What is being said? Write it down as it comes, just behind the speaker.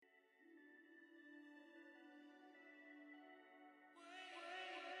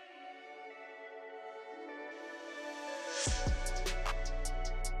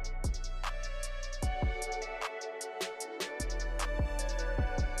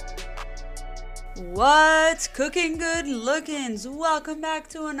What's cooking, good lookins? Welcome back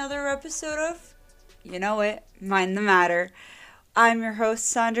to another episode of You Know It, Mind the Matter. I'm your host,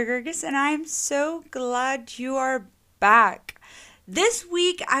 Sandra Gerges, and I'm so glad you are back. This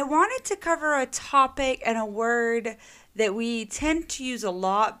week, I wanted to cover a topic and a word that we tend to use a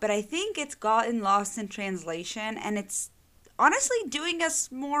lot, but I think it's gotten lost in translation, and it's honestly doing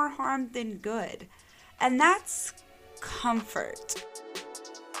us more harm than good. And that's comfort.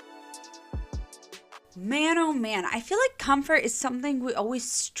 Man, oh man, I feel like comfort is something we always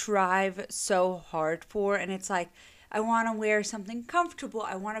strive so hard for. And it's like, I want to wear something comfortable.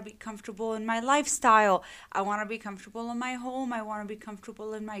 I want to be comfortable in my lifestyle. I want to be comfortable in my home. I want to be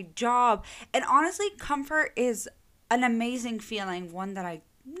comfortable in my job. And honestly, comfort is an amazing feeling, one that I'm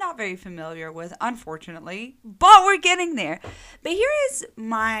not very familiar with, unfortunately, but we're getting there. But here is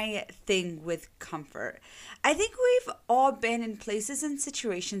my thing with comfort. I think we've all been in places and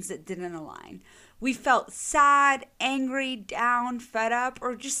situations that didn't align. We felt sad, angry, down, fed up,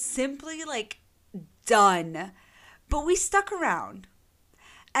 or just simply like done. But we stuck around.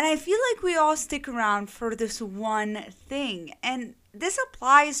 And I feel like we all stick around for this one thing. And this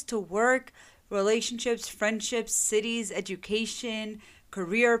applies to work, relationships, friendships, cities, education,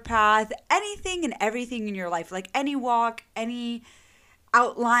 career path, anything and everything in your life. Like any walk, any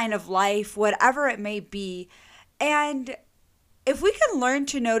outline of life, whatever it may be. And if we can learn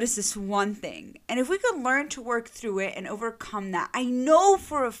to notice this one thing, and if we can learn to work through it and overcome that, I know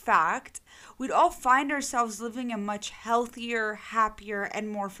for a fact we'd all find ourselves living a much healthier, happier, and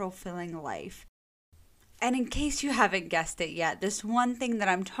more fulfilling life. And in case you haven't guessed it yet, this one thing that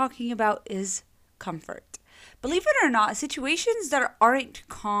I'm talking about is comfort. Believe it or not, situations that aren't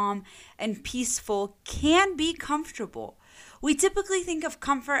calm and peaceful can be comfortable. We typically think of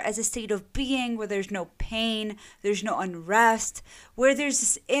comfort as a state of being where there's no pain, there's no unrest, where there's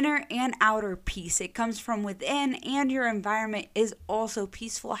this inner and outer peace. It comes from within and your environment is also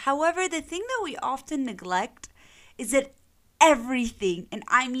peaceful. However, the thing that we often neglect is that everything, and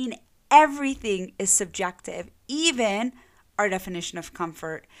I mean everything, is subjective, even our definition of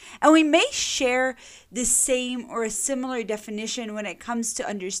comfort. And we may share the same or a similar definition when it comes to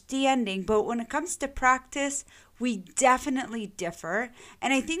understanding, but when it comes to practice, we definitely differ.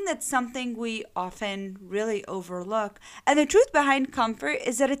 And I think that's something we often really overlook. And the truth behind comfort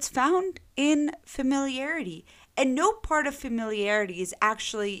is that it's found in familiarity. And no part of familiarity is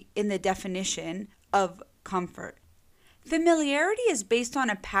actually in the definition of comfort. Familiarity is based on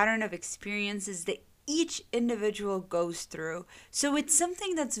a pattern of experiences that each individual goes through. So it's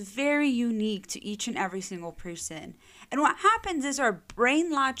something that's very unique to each and every single person. And what happens is our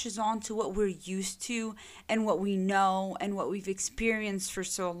brain latches on to what we're used to and what we know and what we've experienced for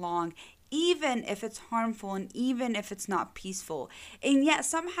so long, even if it's harmful and even if it's not peaceful. And yet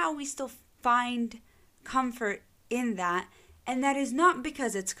somehow we still find comfort in that. And that is not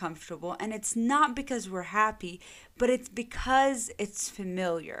because it's comfortable and it's not because we're happy, but it's because it's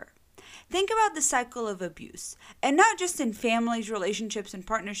familiar. Think about the cycle of abuse, and not just in families, relationships, and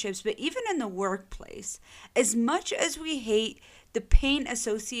partnerships, but even in the workplace. As much as we hate the pain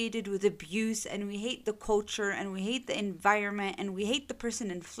associated with abuse, and we hate the culture, and we hate the environment, and we hate the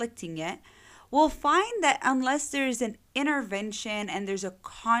person inflicting it, we'll find that unless there's an intervention and there's a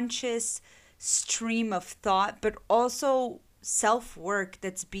conscious stream of thought, but also self-work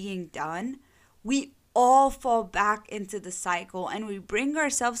that's being done, we all fall back into the cycle and we bring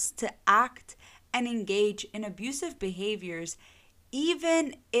ourselves to act and engage in abusive behaviors,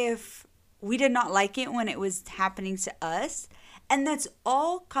 even if we did not like it when it was happening to us. And that's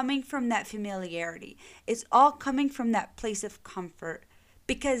all coming from that familiarity. It's all coming from that place of comfort,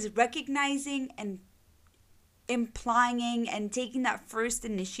 because recognizing and implying and taking that first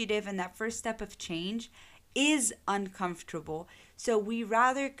initiative and that first step of change is uncomfortable. So we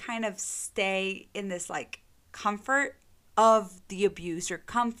rather kind of stay in this like comfort of the abuse or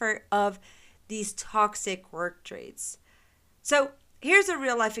comfort of these toxic work traits. So here's a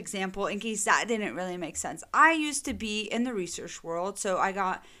real life example in case that didn't really make sense. I used to be in the research world. So I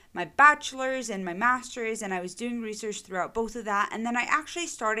got my bachelor's and my master's, and I was doing research throughout both of that. And then I actually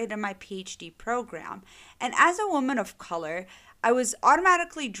started in my PhD program. And as a woman of color, I was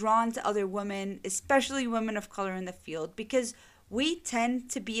automatically drawn to other women, especially women of color in the field, because we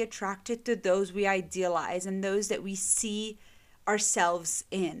tend to be attracted to those we idealize and those that we see ourselves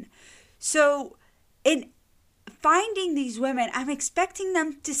in. So in finding these women, I'm expecting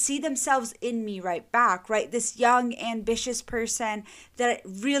them to see themselves in me right back, right? This young, ambitious person that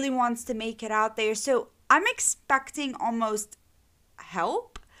really wants to make it out there. So I'm expecting almost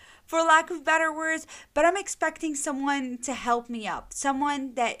help, for lack of better words, but I'm expecting someone to help me up,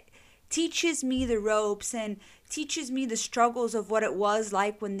 someone that teaches me the ropes and teaches me the struggles of what it was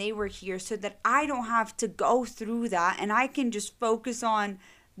like when they were here, so that I don't have to go through that and I can just focus on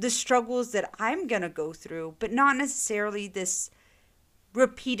the struggles that I'm going to go through, but not necessarily this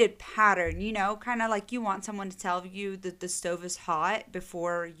repeated pattern, kind of like you want someone to tell you that the stove is hot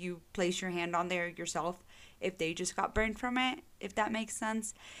before you place your hand on there yourself if they just got burned from it, if that makes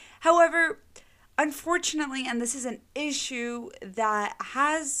sense. However, unfortunately, and this is an issue that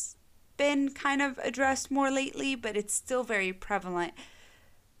has been kind of addressed more lately, but it's still very prevalent.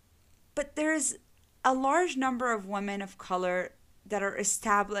 But there's a large number of women of color that are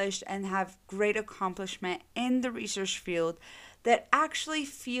established and have great accomplishment in the research field that actually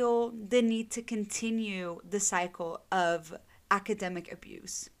feel the need to continue the cycle of academic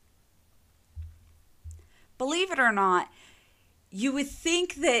abuse. Believe it or not, you would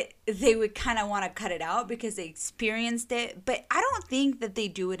think that they would kind of want to cut it out because they experienced it, but I don't think that they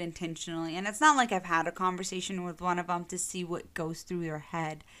do it intentionally. And it's not like I've had a conversation with one of them to see what goes through their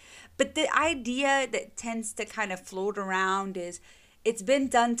head. But the idea that tends to kind of float around is, it's been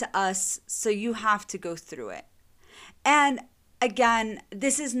done to us, so you have to go through it. And again,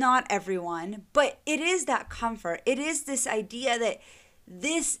 this is not everyone, but it is that comfort. It is this idea that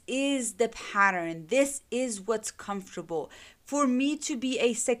this is the pattern. This is what's comfortable. For me to be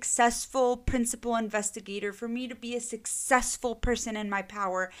a successful principal investigator, for me to be a successful person in my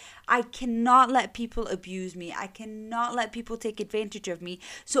power, I cannot let people abuse me. I cannot let people take advantage of me.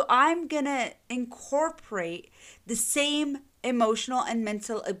 So I'm going to incorporate the same emotional and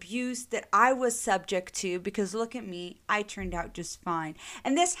mental abuse that I was subject to, because look at me, I turned out just fine.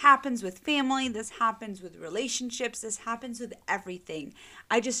 And this happens with family, this happens with relationships, this happens with everything.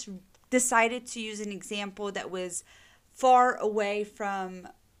 I just decided to use an example that was far away from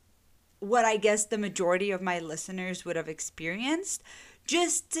what I guess the majority of my listeners would have experienced,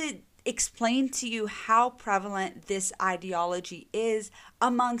 just to explain to you how prevalent this ideology is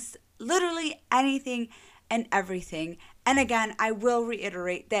amongst literally anything and everything. And again, I will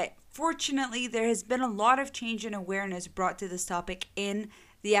reiterate that fortunately there has been a lot of change and awareness brought to this topic in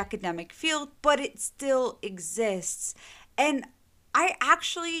the academic field, but it still exists. And I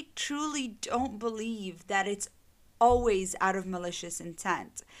actually truly don't believe that it's always out of malicious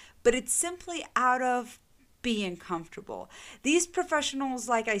intent, but it's simply out of being comfortable. These professionals,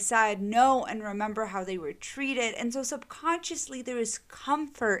 like I said, know and remember how they were treated, and so subconsciously there is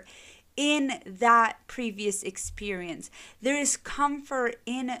comfort in that previous experience. There is comfort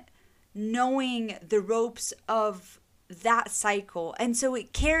in knowing the ropes of that cycle, and so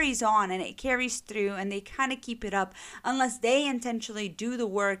it carries on and it carries through, and they kind of keep it up unless they intentionally do the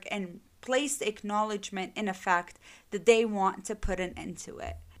work and place the acknowledgement in effect that they want to put an end to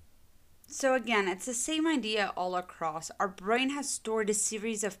it. So again, it's the same idea all across. Our brain has stored a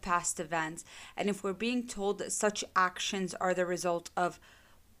series of past events, and if we're being told that such actions are the result of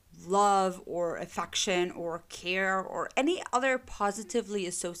love or affection or care or any other positively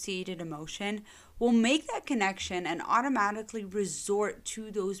associated emotion, we'll make that connection and automatically resort to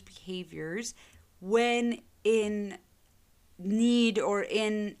those behaviors when in need or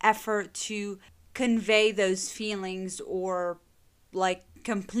in effort to convey those feelings or like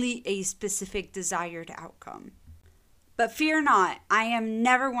complete a specific desired outcome. But fear not, I am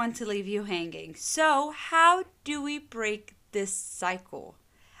never one to leave you hanging. So how do we break this cycle?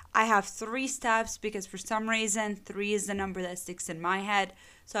 I have 3 steps because for some reason 3 is the number that sticks in my head.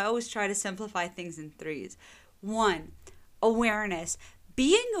 So I always try to simplify things in 3s. 1, awareness.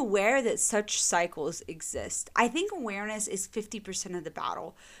 Being aware that such cycles exist. I think awareness is 50% of the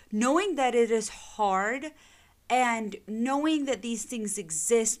battle. Knowing that it is hard and knowing that these things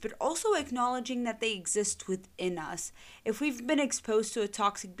exist, but also acknowledging that they exist within us. If we've been exposed to a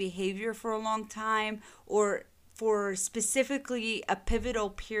toxic behavior for a long time, or for specifically a pivotal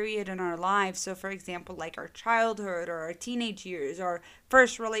period in our lives, so for example like our childhood or our teenage years or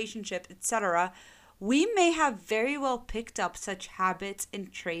first relationship, etc., we may have very well picked up such habits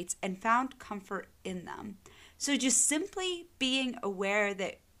and traits and found comfort in them. So just simply being aware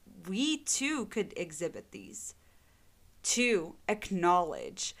that we too could exhibit these. 2,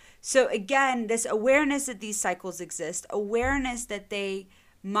 acknowledge. So again, this awareness that these cycles exist, awareness that they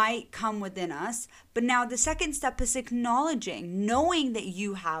might come within us. But now the second step is acknowledging, knowing that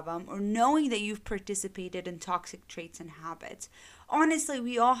you have them or knowing that you've participated in toxic traits and habits. Honestly,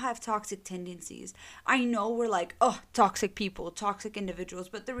 we all have toxic tendencies. I know we're like, oh, toxic people, toxic individuals,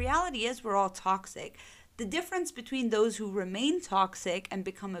 but the reality is we're all toxic. The difference between those who remain toxic and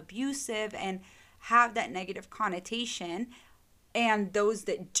become abusive and have that negative connotation and those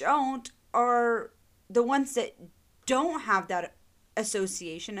that don't are the ones that don't have that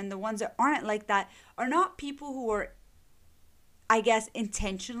association, and the ones that aren't like that are not people who are, I guess,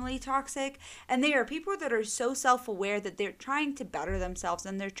 intentionally toxic. And they are people that are so self aware that they're trying to better themselves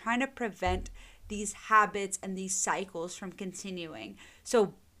and they're trying to prevent these habits and these cycles from continuing.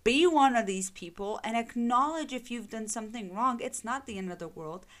 So be one of these people and acknowledge if you've done something wrong. It's not the end of the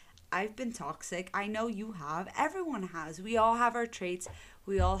world. I've been toxic. I know you have. Everyone has. We all have our traits.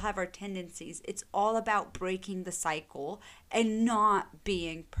 We all have our tendencies. It's all about breaking the cycle and not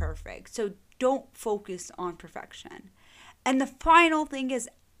being perfect. So don't focus on perfection. And the final thing is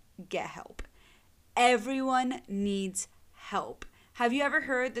get help. Everyone needs help. Have you ever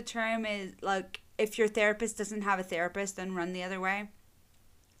heard the term is like, if your therapist doesn't have a therapist, then run the other way?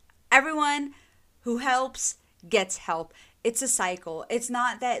 Everyone who helps gets help. It's a cycle. It's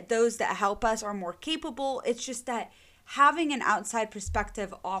not that those that help us are more capable. It's just that having an outside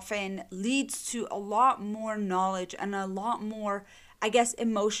perspective often leads to a lot more knowledge and a lot more, I guess,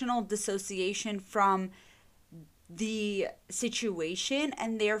 emotional dissociation from the situation,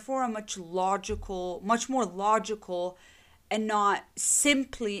 and therefore a much more logical and not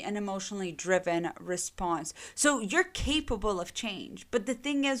simply an emotionally driven response. So you're capable of change, but the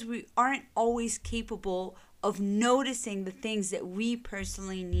thing is, we aren't always capable of noticing the things that we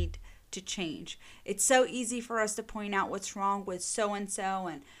personally need to change. It's so easy for us to point out what's wrong with so and so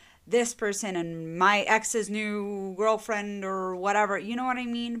and this person and my ex's new girlfriend or whatever, you know what I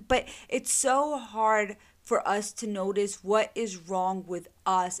mean? But it's so hard for us to notice what is wrong with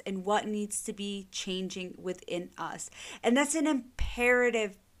us and what needs to be changing within us. And that's an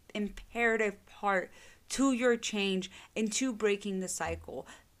imperative part to your change and to breaking the cycle.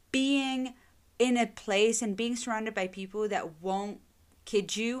 Being in a place and being surrounded by people that won't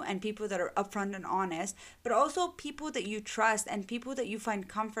kid you and people that are upfront and honest, but also people that you trust and people that you find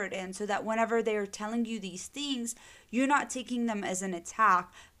comfort in, so that whenever they are telling you these things, you're not taking them as an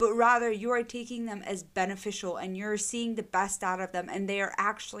attack, but rather you are taking them as beneficial and you're seeing the best out of them and they are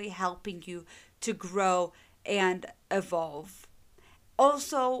actually helping you to grow and evolve.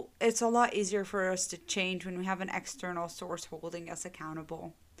 Also, it's a lot easier for us to change when we have an external source holding us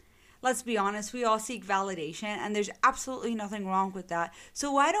accountable. Let's be honest, we all seek validation, and there's absolutely nothing wrong with that.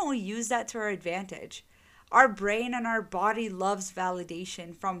 So why don't we use that to our advantage? Our brain and our body loves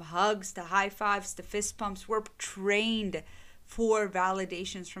validation, from hugs to high fives to fist pumps. We're trained for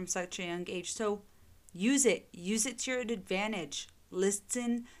validations from such a young age. So use it. Use it to your advantage.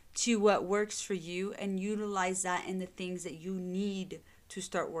 Listen to what works for you and utilize that in the things that you need to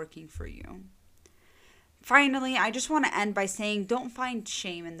start working for you. Finally, I just want to end by saying don't find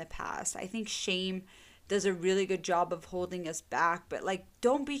shame in the past. I think shame does a really good job of holding us back, but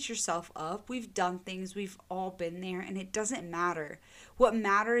don't beat yourself up. We've done things, we've all been there, and it doesn't matter. What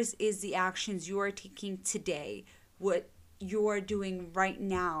matters is the actions you are taking today, what you're doing right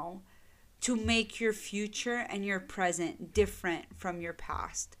now to make your future and your present different from your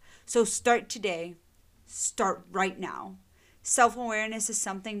past. So start today, start right now. Self-awareness is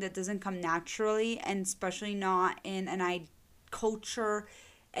something that doesn't come naturally, and especially not in culture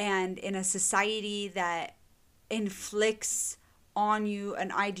and in a society that inflicts on you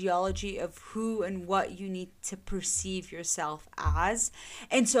an ideology of who and what you need to perceive yourself as.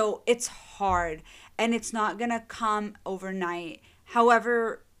 And so it's hard and it's not going to come overnight.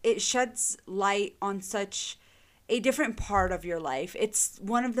 However, it sheds light on such a different part of your life. It's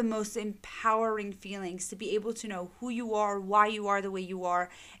one of the most empowering feelings to be able to know who you are, why you are the way you are,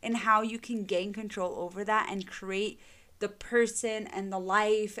 and how you can gain control over that and create the person and the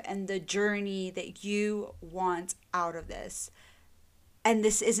life and the journey that you want out of this. And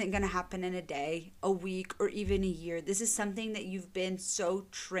this isn't going to happen in a day, a week, or even a year. This is something that you've been so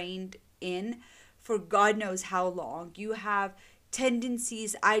trained in for God knows how long. You have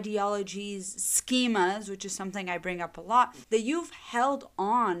tendencies, ideologies, schemas, which is something I bring up a lot, that you've held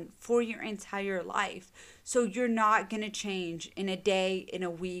on for your entire life. So you're not going to change in a day, in a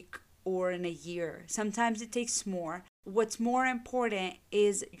week, or in a year. Sometimes it takes more. What's more important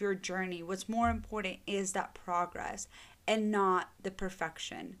is your journey. What's more important is that progress and not the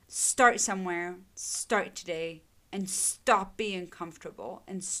perfection. Start somewhere, start today, and stop being comfortable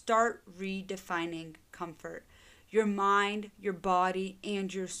and start redefining comfort. Your mind, your body,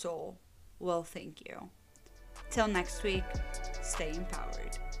 and your soul will thank you. Till next week, stay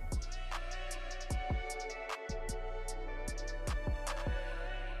empowered.